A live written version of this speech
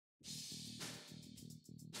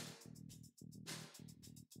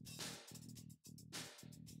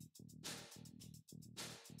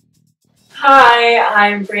Hi,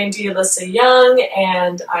 I'm Brandi Alyssa Young,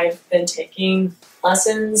 and I've been taking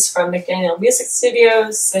lessons from McDaniel Music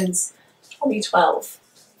Studios since 2012.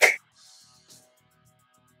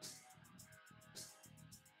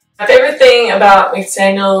 My favorite thing about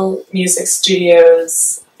McDaniel Music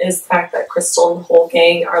Studios is the fact that Crystal and the whole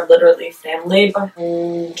gang are literally family,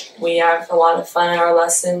 and we have a lot of fun in our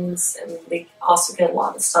lessons, and we also get a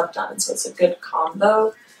lot of stuff done, so it's a good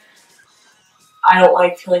combo. I don't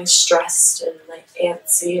like feeling stressed and like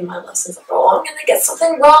antsy in my lessons. Like, oh, I'm gonna get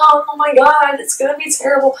something wrong. Oh my god, it's gonna be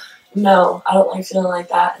terrible. No, I don't like feeling like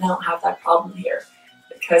that, and I don't have that problem here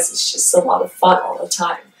because it's just a lot of fun all the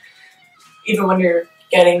time. Even when you're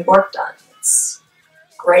getting work done, it's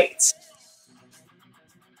great.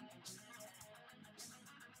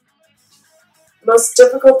 Most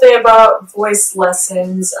difficult thing about voice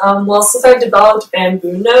lessons, well, since I developed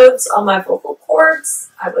bamboo nodes on my vocal cords,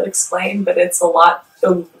 I would explain, but it's a lot.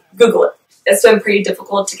 Google it. It's been pretty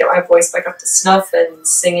difficult to get my voice back up to snuff and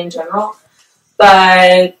sing in general,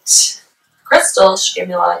 but Crystal, she gave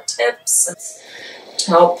me a lot of tips to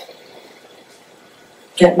help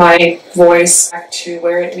get my voice back to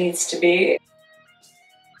where it needs to be.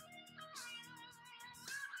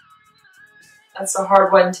 That's a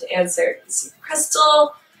hard one to answer. You see,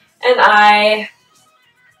 Crystal and I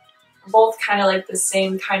are both kind of like the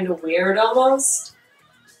same kind of weird almost.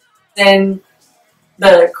 Then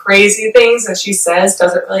the crazy things that she says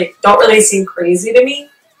don't really seem crazy to me.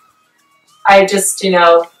 I just,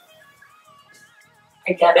 I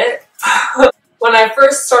get it. When I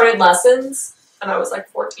first started lessons, when I was like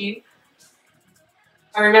 14,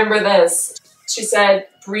 I remember this. She said,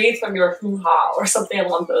 breathe from your hoo-ha, or something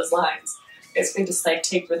along those lines. Basically just like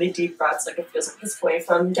take really deep breaths, like it feels like it's way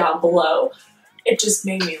from down below. It just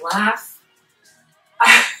made me laugh.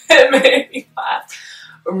 It made me laugh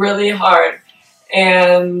really hard.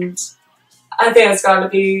 And I think it's got to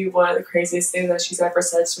be one of the craziest things that she's ever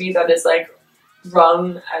said to me that is like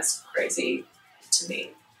rung as crazy to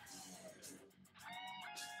me.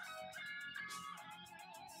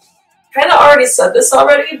 Kind of already said this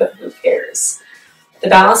already, but who cares? The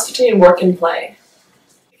balance between work and play.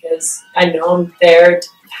 Because I know I'm there to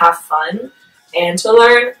have fun and to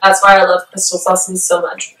learn. That's why I love Crystal's lessons so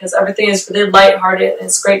much, because everything is really lighthearted and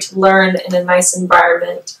it's great to learn in a nice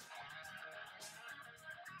environment.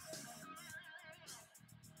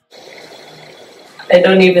 I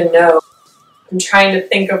don't even know. I'm trying to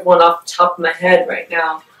think of one off the top of my head right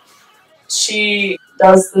now. She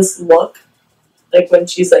does this look, like when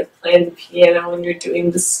she's like playing the piano and you're doing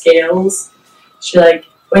the scales. She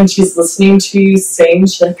when she's listening to you sing,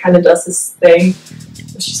 she kind of does this thing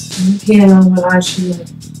where she's playing the piano and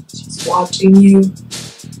she's watching you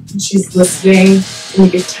and she's listening, and you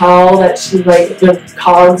can tell that she's like the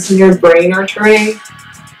cogs in your brain are turning.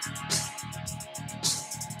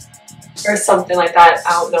 Or something like that.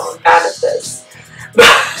 I don't know, I'm bad at this.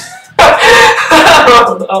 I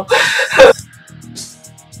don't know.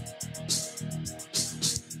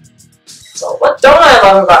 So what don't I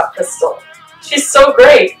love about Crystal? She's so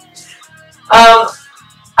great. I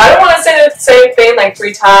don't want to say the same thing like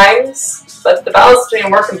 3 times, but the balance between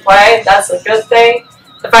work and play, that's a good thing.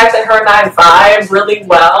 The fact that her and I vibe really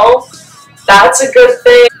well, that's a good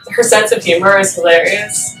thing. Her sense of humor is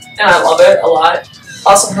hilarious, and I love it a lot.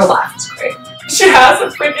 Also, her laugh is great. She has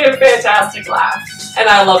a freaking fantastic laugh, and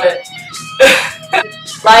I love it.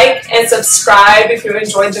 Like and subscribe if you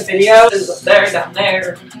enjoyed the video. It's up there, down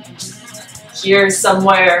there, here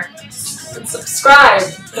somewhere. And subscribe.